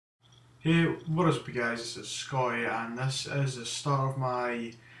Hey, what is up guys, this is Scotty and this is the start of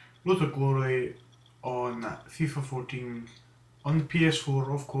my Road to Glory on FIFA 14 on the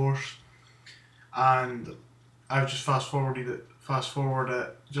PS4 of course, and I've just fast forward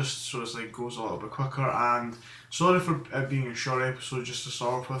it just so it's like goes a little bit quicker. And sorry for it being a short episode just to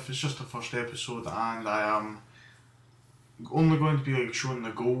start off with. It's just the first episode and I am only going to be like showing the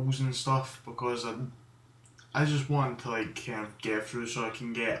goals and stuff because I just want to like kind of get through so I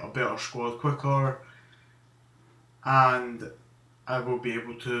can get a better squad quicker, and I will be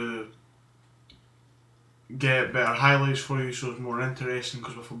able to get better highlights for you so it's more interesting,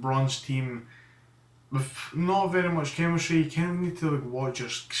 because with a bronze team with not very much chemistry you kind of need to like watch your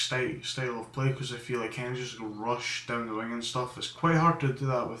style of play, because I feel like kind of just rush down the wing and stuff. It's quite hard to do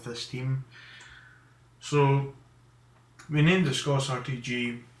that with this team. So we named the Scots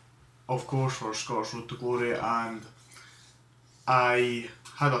RTG of course for Scots Road to Glory, and I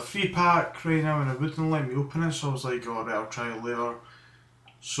had a free pack right now and it wouldn't let me open it, so I was like, alright, I'll try it later.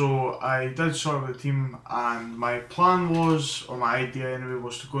 So I did sort of the team, and my plan was, or my idea anyway,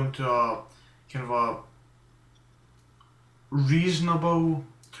 was to go into a kind of a reasonable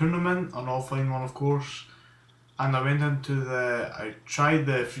tournament, an offline one of course, and I tried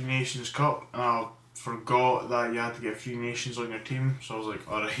the Free Nations Cup and I forgot that you had to get Free Nations on your team, so I was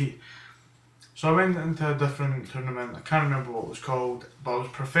like, alright. So I went into a different tournament, I can't remember what it was called, but it was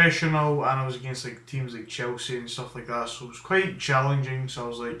professional and I was against like teams like Chelsea and stuff like that, so it was quite challenging. So I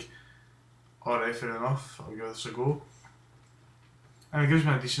was like, alright, fair enough, I'll give this a go. And it gives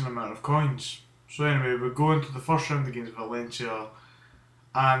me a decent amount of coins. So anyway, we go into the first round against Valencia,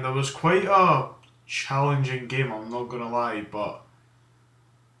 and it was quite a challenging game, I'm not gonna lie, but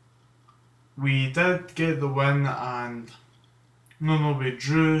we did get the win. And no, we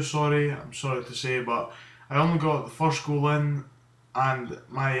drew, sorry, I'm sorry to say, but I only got the first goal in, and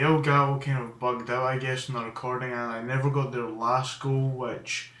my Elgato kind of bugged out, I guess, in the recording, and I never got their last goal,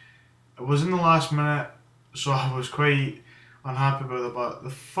 which it was in the last minute, so I was quite unhappy about it. But the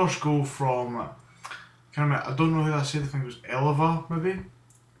first goal from, I don't know who I said, I think it was Eleva, maybe?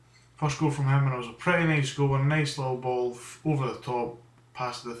 First goal from him, and it was a pretty nice goal, a nice little ball over the top,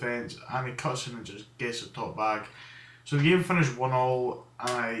 past the defence, and he cuts in and just gets it top bag. So the game finished 1-1,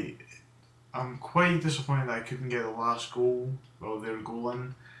 and I'm quite disappointed that I couldn't get the last goal, well, their goal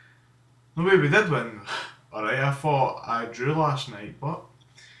in. No way, we did win. Alright, I thought I drew last night, but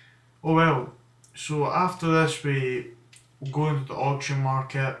oh well. So after this we go into the auction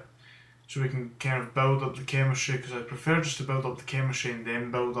market so we can kind of build up the chemistry, because I prefer just to build up the chemistry and then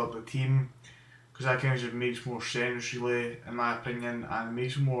build up the team, because that kind of just makes more sense really, in my opinion, and it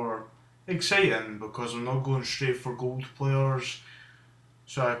makes it more exciting because I'm not going straight for gold players,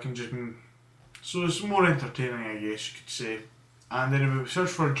 so I can just, so it's more entertaining, I guess you could say. And then we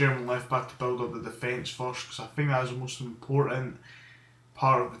search for a German left back to build up the defence first, because I think that is the most important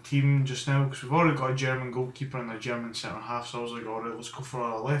part of the team just now, because we've already got a German goalkeeper and a German centre half, so I was like, alright, let's go for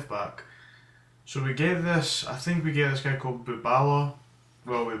a left back. So we get this, I think we get this guy called Bubala.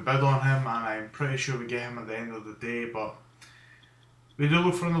 Well, we bid on him and I'm pretty sure we get him at the end of the day, but we do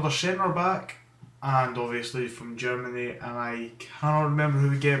look for another centre back, and obviously from Germany, and I cannot remember who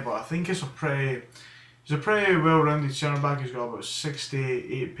we get, but I think he's a pretty well rounded centre back. He's got about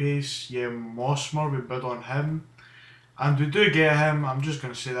 68 pace. Yeah, Mossmer, we bid on him, and we do get him. I'm just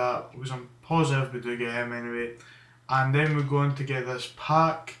going to say that because I'm positive we do get him anyway. And then we're going to get this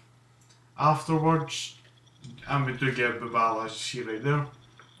pack afterwards, and we do get Bubala, as you see right there,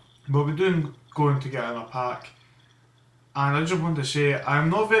 but we do going to get in a pack. And I just want to say, I'm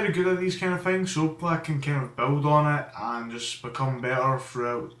not very good at these kind of things, so hopefully I can kind of build on it and just become better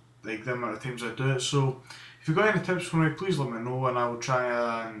throughout like the amount of times I do it. So if you've got any tips for me, please let me know and I will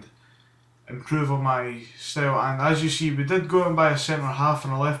try and improve on my style. And as you see, we did go and buy a centre half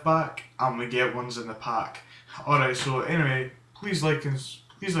and a left back, and we get ones in the pack. Alright, so anyway, please like, comment,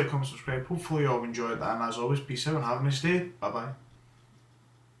 subscribe. Hopefully you all enjoyed that, and as always, peace out and have a nice day. Bye bye.